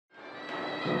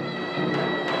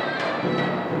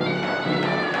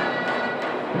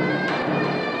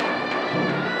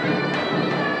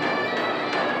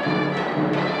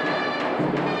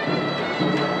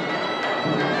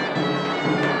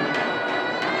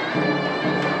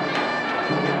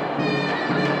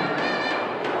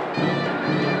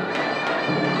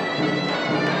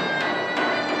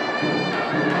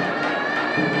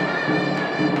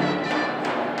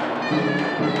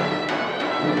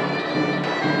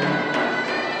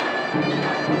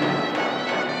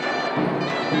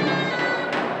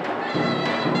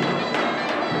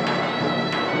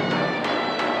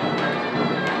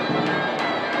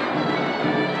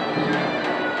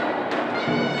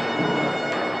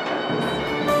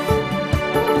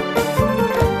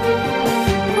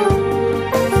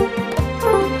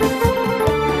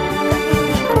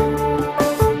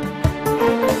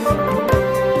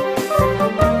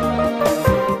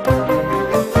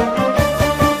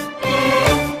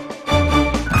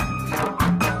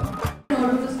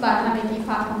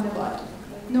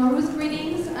Nowruz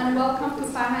greetings and welcome to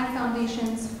Farhang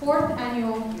Foundation's 4th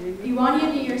annual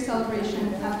Iranian New Year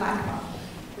celebration at LACMA.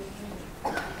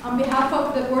 On behalf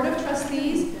of the Board of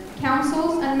Trustees,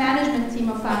 Councils, and Management team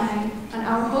of Farhang, and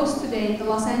our host today, the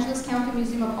Los Angeles County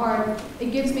Museum of Art,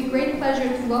 it gives me great pleasure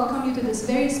to welcome you to this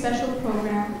very special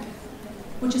program,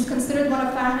 which is considered one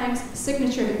of Farhang's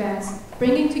signature events,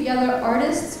 bringing together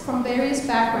artists from various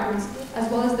backgrounds, as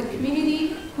well as the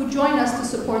community who join us to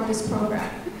support this program,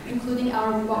 including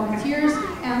our volunteers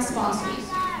and sponsors.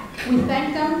 We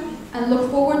thank them and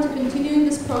look forward to continuing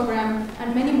this program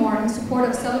and many more in support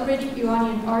of celebrating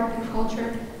Iranian art and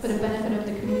culture for the benefit of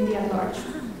the community at large.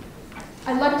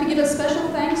 I'd like to give a special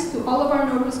thanks to all of our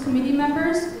Nowruz committee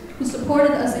members who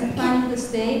supported us in planning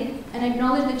this day and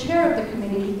acknowledge the chair of the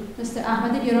committee, Mr.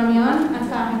 Ahmed Iramian, and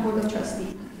Farhang Board of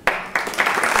Trustees.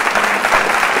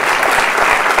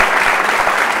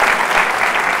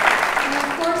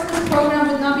 Program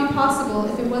would not be possible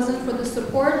if it wasn't for the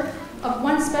support of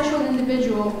one special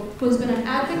individual who has been an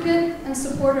advocate and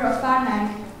supporter of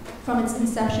Farhang from its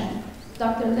inception,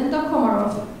 Dr. Linda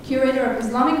Komarov, curator of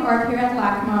Islamic art here at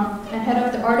LACMA and head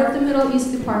of the Art of the Middle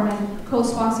East Department,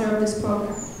 co-sponsor of this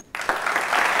program.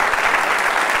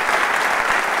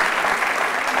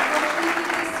 Unfortunately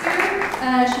this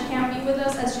year, she can't be with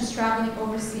us as she's traveling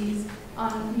overseas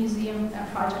on museum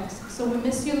projects. So we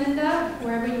miss you, Linda.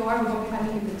 Wherever you are, we hope you're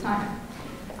having a good time.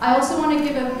 I also want to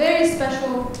give a very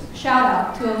special shout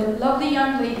out to a lovely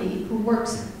young lady who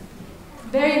works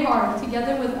very hard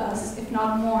together with us, if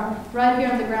not more, right here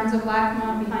on the grounds of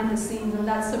LACMA behind the scenes, and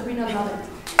that's Sabrina Lovett.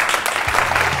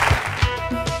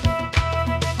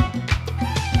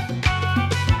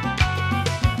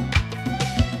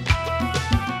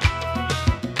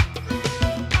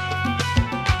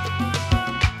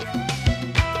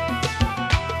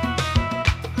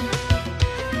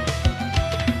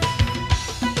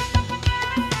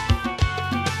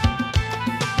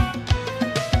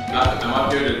 I'm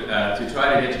up here to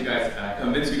try to get you guys,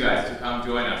 convince you guys to come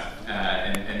join us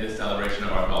in this celebration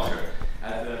of our culture.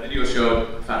 As the video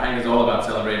showed, Farhang is all about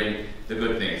celebrating the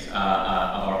good things of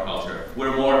our culture.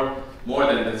 We're more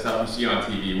than the stuff you see on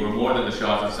TV. We're more than the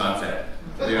shots of sunset.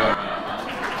 We are.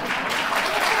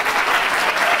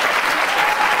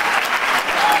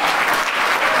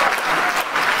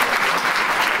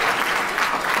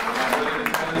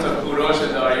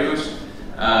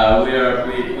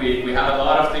 We have a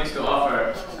lot of things to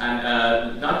offer,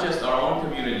 and not just our own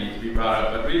community to be proud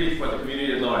of, but really for the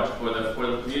community at large, for the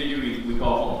community we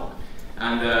call home.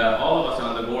 And all of us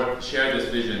on the board share this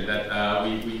vision that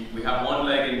we have one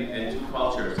leg in two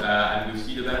cultures, and we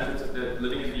see the benefits of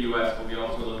living in the US, but we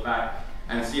also look back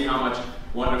and see how much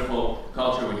wonderful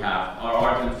culture we have. Our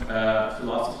art and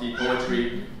philosophy,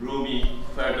 poetry, Rumi,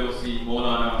 Ferdowsi,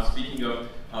 Maulana, speaking of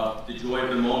the joy of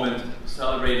the moment,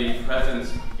 celebrating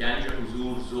presence, Ganja,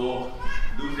 Huzur, Zoh,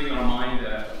 losing our mind,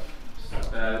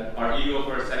 our ego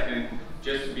for a second,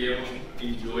 just to be able to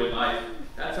enjoy life.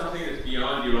 That's something that's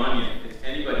beyond Iranian. It's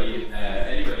anybody,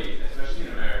 especially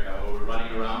in America, where we're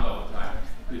running around all the time,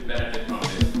 could benefit from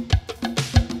this.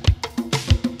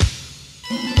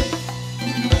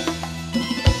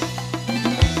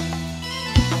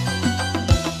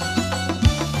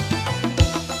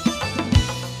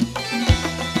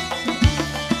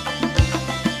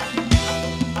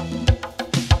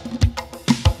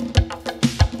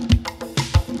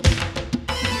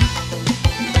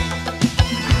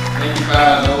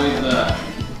 Always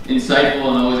insightful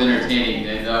and always entertaining.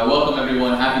 And welcome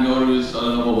everyone. Happy Nowruz,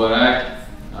 Honorable Barak.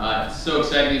 It's so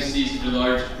exciting to see such a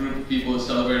large group of people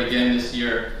celebrate again this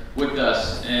year with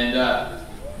us. And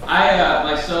I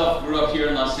myself grew up here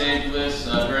in Los Angeles,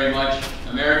 very much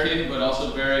American. American, but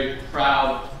also very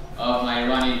proud of my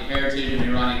Iranian heritage and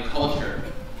Iranian culture.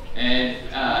 And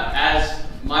as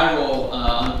my role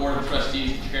on the Board of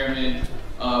Trustees, Chairman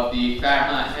of the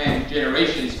Farhang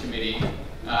Generations Committee,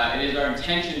 it is our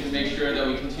intention to make sure that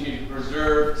we continue to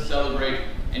preserve, celebrate,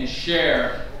 and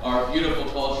share our beautiful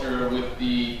culture with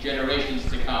the generations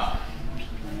to come.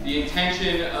 The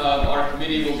intention of our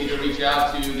committee will be to reach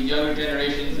out to the younger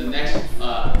generations, the next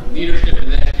leadership, the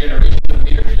next generation of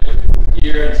leadership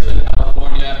here in Southern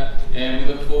California, and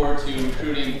we look forward to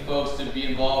recruiting folks to be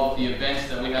involved with the events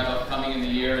that we have upcoming in the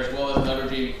year, as well as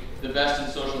leveraging the best in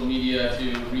social media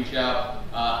to reach out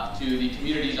to the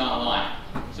communities online.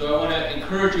 So I want to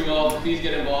encourage you all to please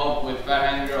get involved with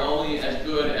Farhang. We are only as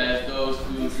good as those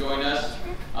who join us,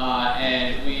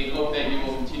 and we hope that you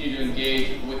will continue to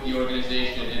engage with the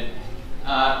organization. And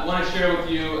I want to share with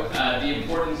you the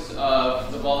importance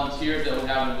of the volunteers that we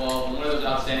have involved. And one of those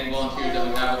outstanding volunteers that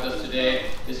we have with us today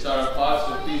is Sarah Potts,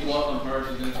 so please welcome her.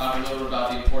 She's going to talk a little bit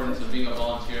about the importance of being a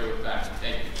volunteer with Farhang.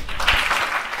 Thank you.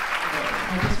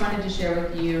 I just wanted to share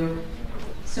with you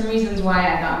some reasons why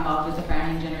I got involved with the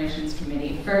Farhang Generations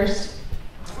Committee. First,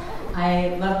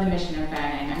 I love the mission of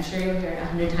Farhang. I'm sure you'll hear it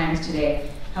 100 times today.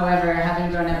 However,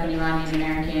 having grown up an Iranian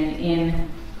American in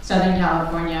Southern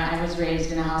California, I was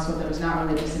raised in a household that was not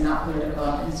religious and not political.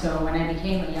 And so when I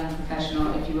became a young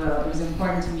professional, if you will, it was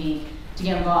important to me to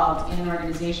get involved in an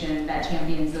organization that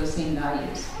champions those same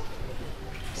values.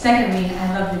 Secondly,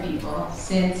 I love the people.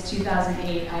 Since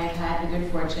 2008, I have had the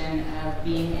good fortune of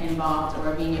being involved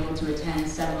or being able to attend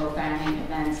several Farhang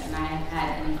events, and I have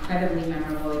had an incredibly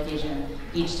memorable occasion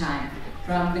each time.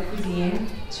 From the cuisine,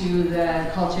 to the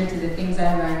culture, to the things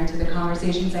I learned, to the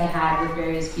conversations I had with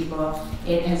various people,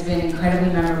 it has been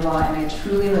incredibly memorable, and I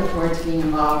truly look forward to being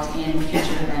involved in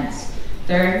future events.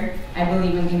 Third, I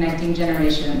believe in connecting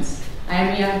generations. I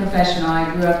am a young professional.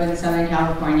 I grew up in Southern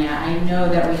California. I know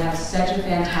that we have such a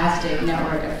fantastic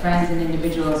network of friends and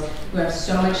individuals who have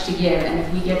so much to give, and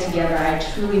if we get together, I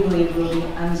truly believe we'll be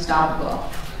unstoppable.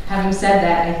 Having said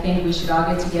that, I think we should all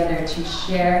get together to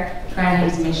share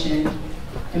Farhang's mission,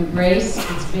 embrace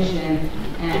its vision,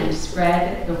 and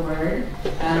spread the word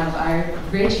of our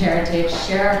rich heritage,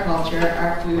 share our culture,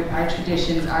 our food, our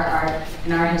traditions, our art,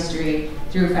 and our history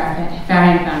through Farhang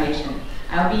Foundation.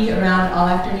 I'll be around all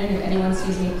afternoon. If anyone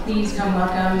sees me, please come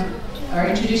welcome or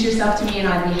introduce yourself to me, and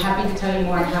I'd be happy to tell you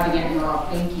more on how to get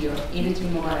involved. Thank you. Eid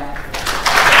Mubarak.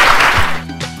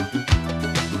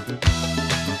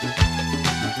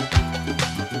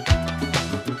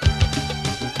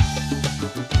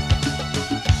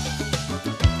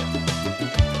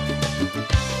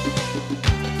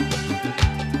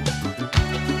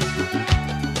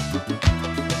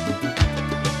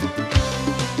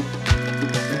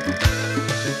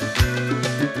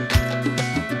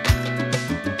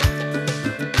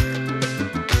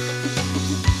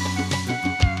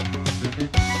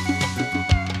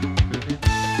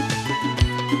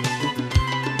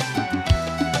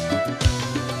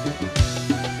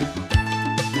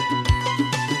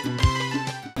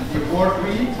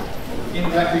 In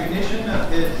recognition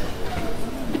of his,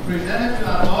 presented to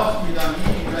Abbas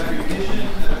Midani in recognition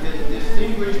of his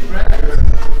distinguished record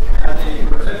as a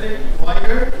prolific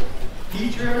writer,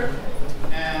 teacher,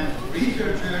 and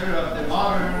researcher of the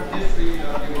modern history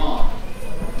of Iran.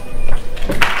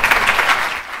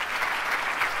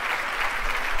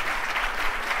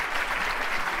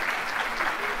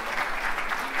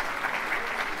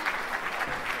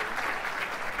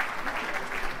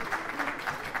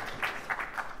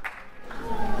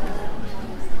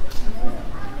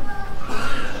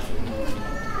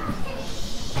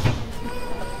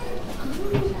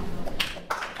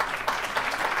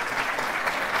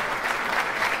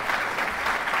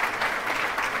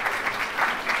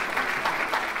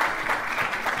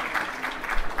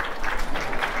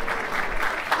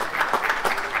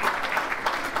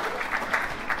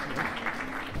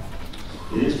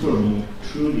 It is for me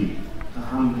truly a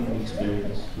humbling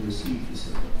experience to receive this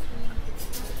award.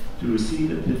 To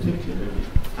receive it particularly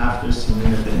after Sîn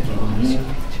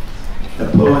a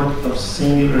poet of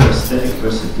singular aesthetic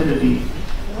versatility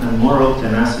and moral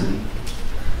tenacity,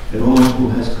 a woman who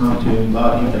has come to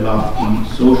embody the lofty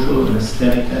social and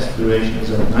aesthetic aspirations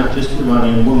of not just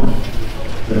Iranian women,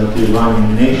 but of the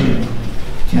Iranian nation,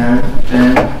 can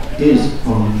and is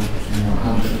only more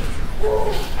humbling.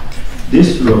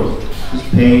 This road is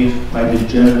paved by the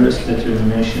generous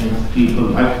determination of people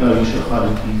like Wilshire,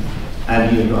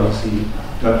 Ali Aghalsi,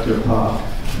 Dr. Park,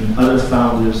 and other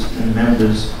founders and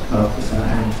members of the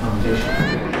Farhang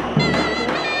Foundation.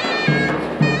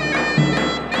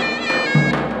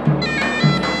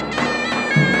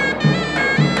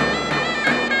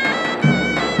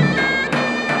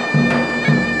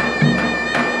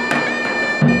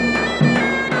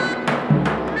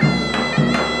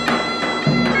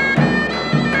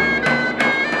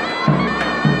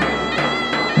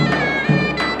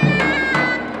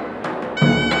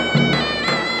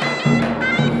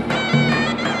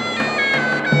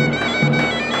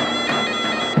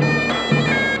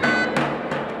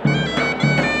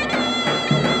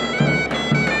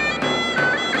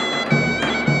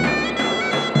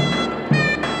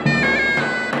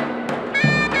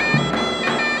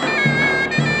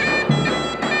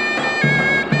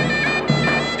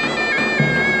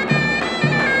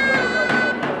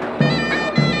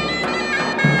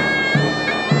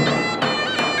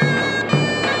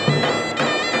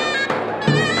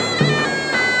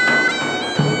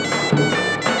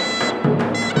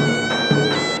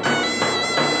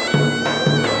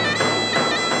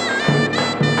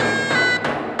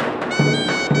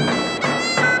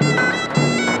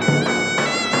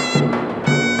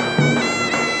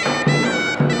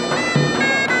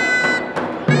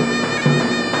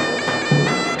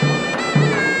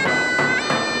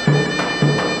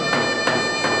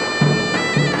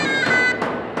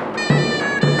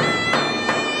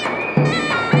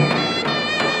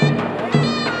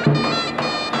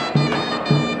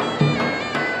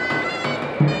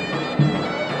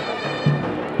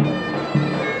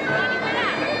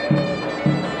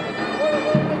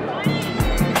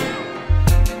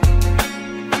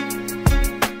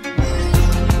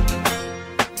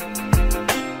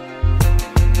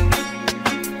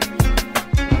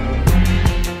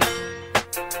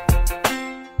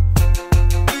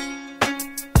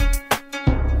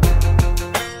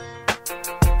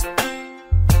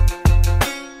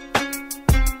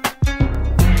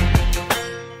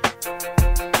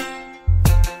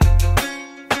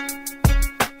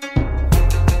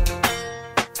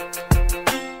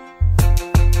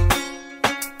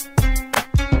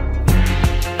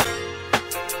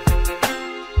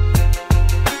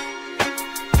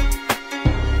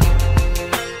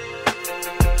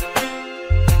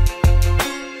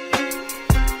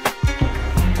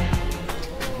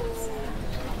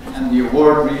 and the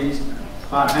award reads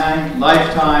Farhang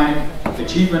Lifetime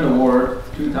Achievement Award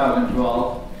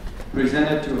 2012,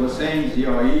 presented to Hossein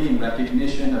Ziai in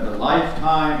recognition of a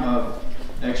lifetime of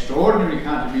extraordinary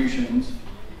contributions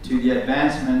to the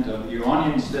advancement of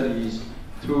Iranian studies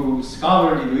through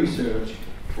scholarly research,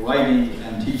 writing,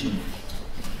 and teaching.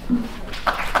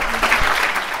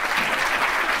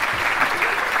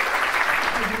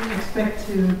 I didn't expect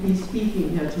to be speaking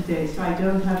here today, so I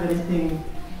don't have anything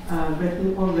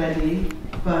written already,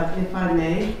 but if I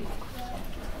may,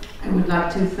 I would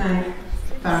like to thank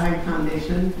Farhang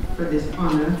Foundation for this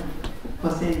honor.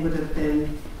 Hossein would have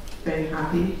been very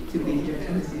happy to be here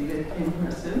to receive it in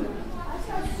person.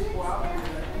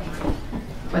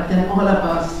 But then all of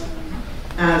us,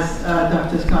 as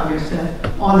Dr. Skager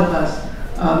said, all of us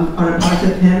are a part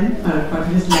of him, are a part of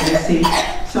his legacy.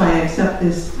 So I accept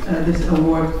this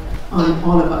award on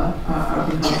all of our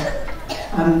behalf.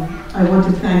 I want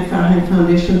to thank Farhang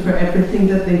Foundation for everything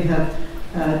that they have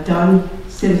done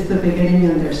since the beginning,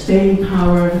 and their staying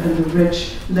power and the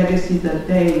rich legacy that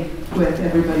they, with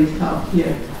everybody's help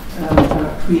here,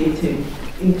 are creating,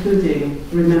 including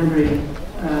remembering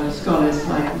scholars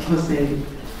like Hossein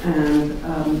and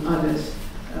others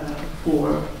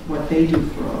for what they do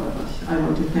for all of us. I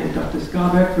want to thank Dr.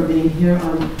 Skaber for being here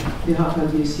on behalf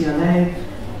of UCLA,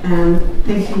 and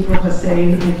thinking for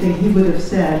Hossein, I think he would have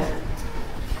said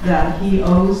that he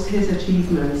owes his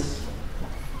achievements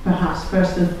perhaps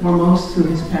first and foremost to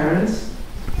his parents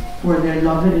for their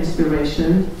love and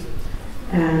inspiration,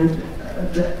 and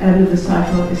the end of the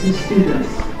cycle is his students.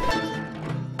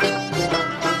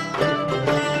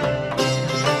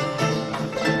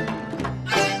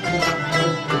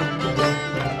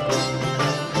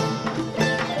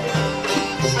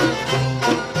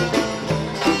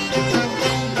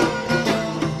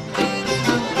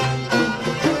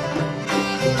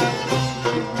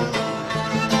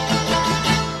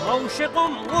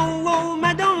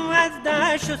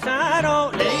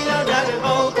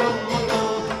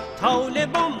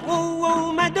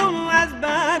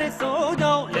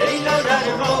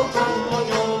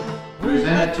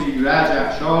 Presented to Yuraj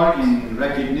Afshar in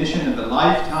recognition of the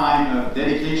lifetime of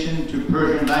dedication to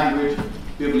Persian language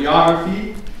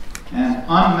bibliography and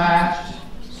unmatched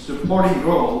supporting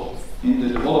role in the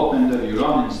development of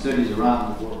Iranian studies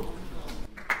around the world.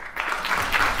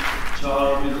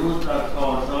 روز در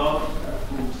کارزار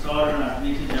کوهسار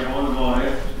نزدیک جبال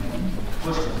وارد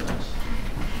خوش گذشت.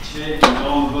 چه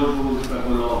هنگام گل بود و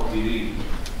گلابگیری،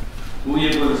 بوی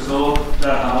گل صبح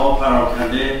در هوا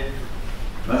پراکنده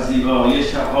و زیبایی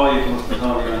شب‌های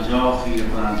پرستاره آنجا خیره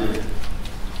کننده.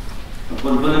 و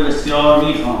بلبل بسیار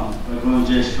می‌خواند و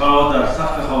گنجشک‌ها در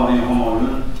سقف خانه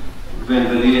همایون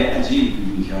ولوله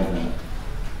عجیبی می‌کردند.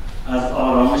 از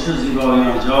آرامش و زیبایی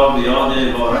آنجا به یاد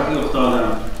عبارتی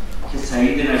افتادم که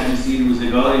سعید نفیسی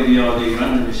روزگاری به یاد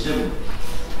ایران نوشته بود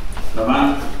و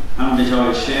من هم به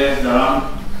جای شعر در آن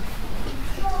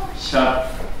شب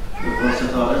به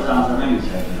پرستاره زمزمه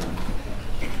می‌کردم.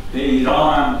 به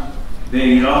ایرانم، به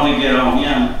ایران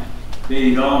گرامیم، به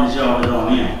ایران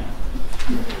جاودانیم.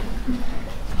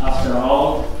 After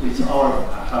all, it's our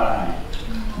Farhang.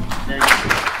 Thank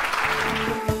you.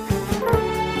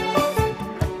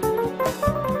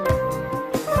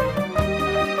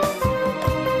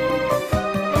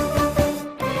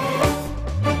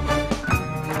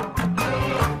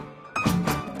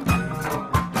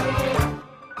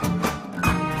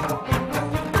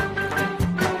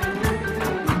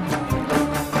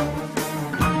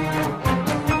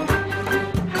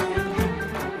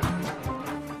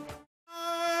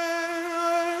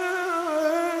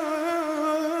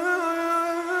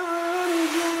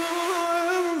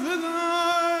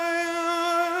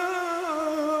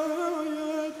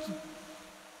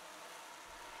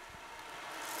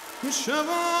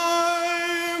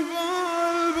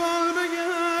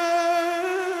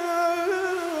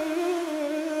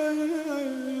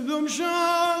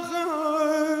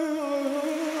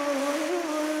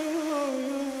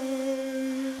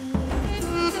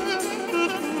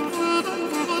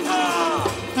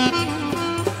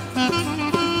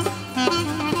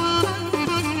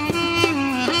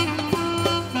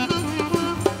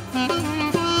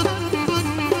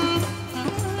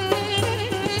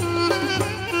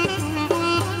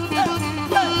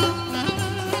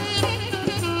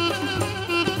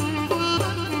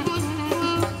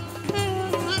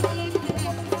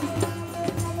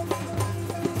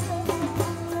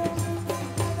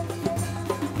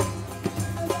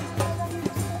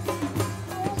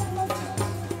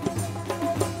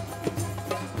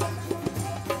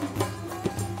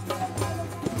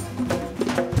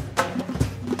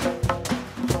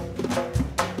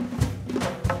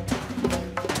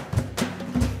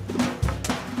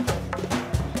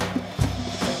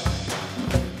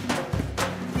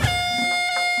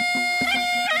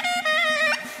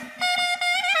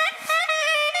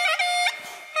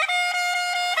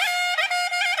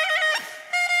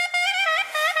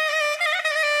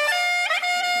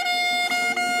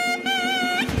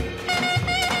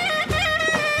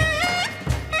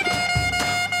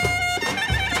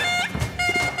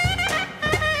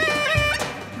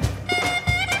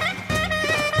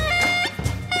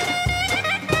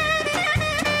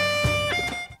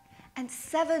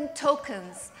 7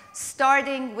 tokens,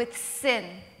 starting with Sin,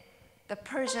 the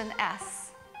Persian S.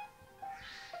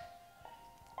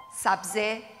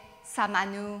 Sabze,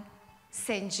 Samanu,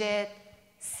 Senjed,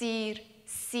 Sir,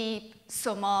 Sib,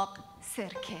 Somaq,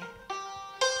 Sirke.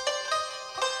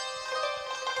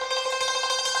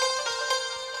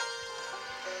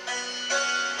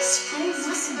 Spring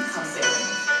mustn't come there.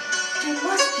 There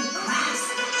must be grass,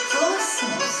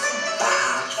 blossoms.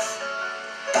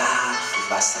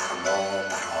 برف و سرما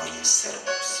برای 3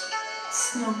 روز.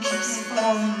 Snow keeps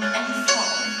falling and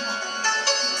falling.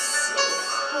 It's so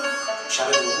cold. شب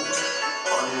نوروز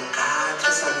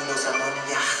آنقدر زمین و زمان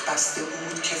یخ بسته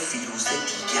بود که فیروزه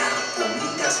دیگر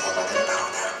امید از آمدن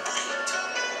برادر برید.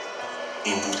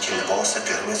 این بود که لباس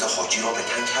قرمز حاجی را به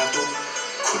تن کرد و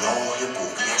کلاه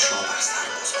بوقیش را بر سر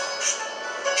گذاشت.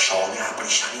 شال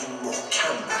ابریشمی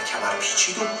محکم بر کمر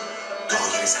پیچید و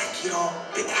دایره زنگی را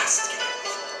به دست گرفت.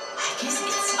 I guess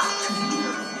it's up to me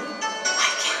now.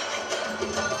 I can't.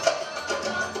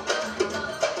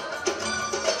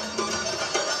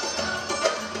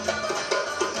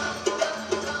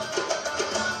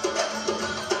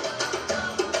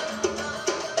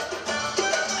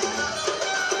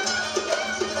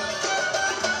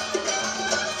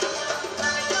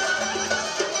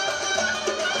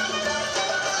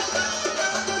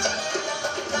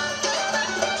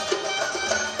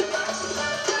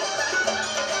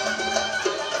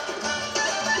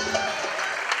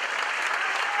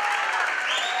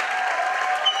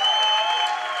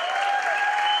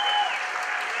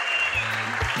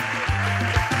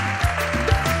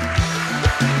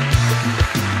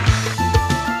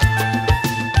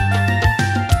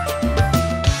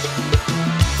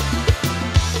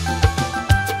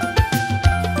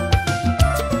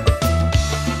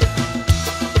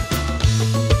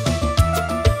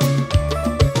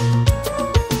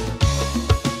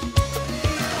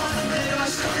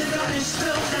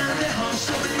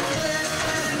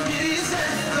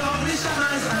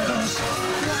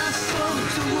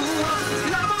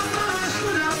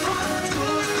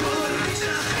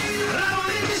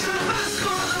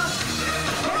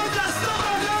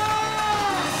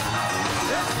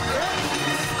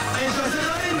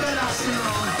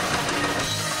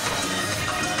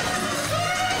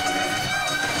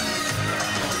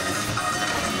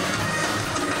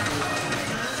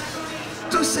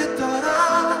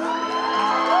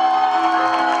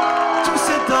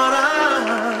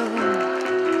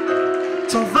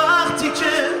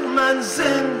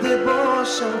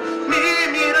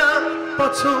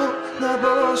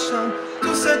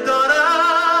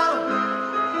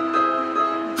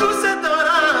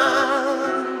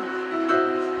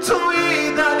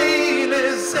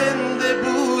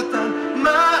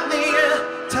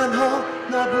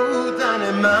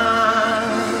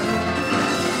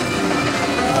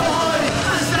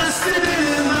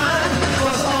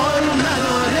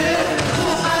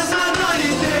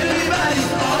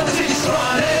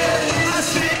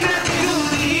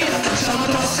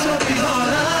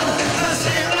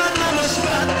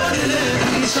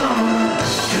 Song.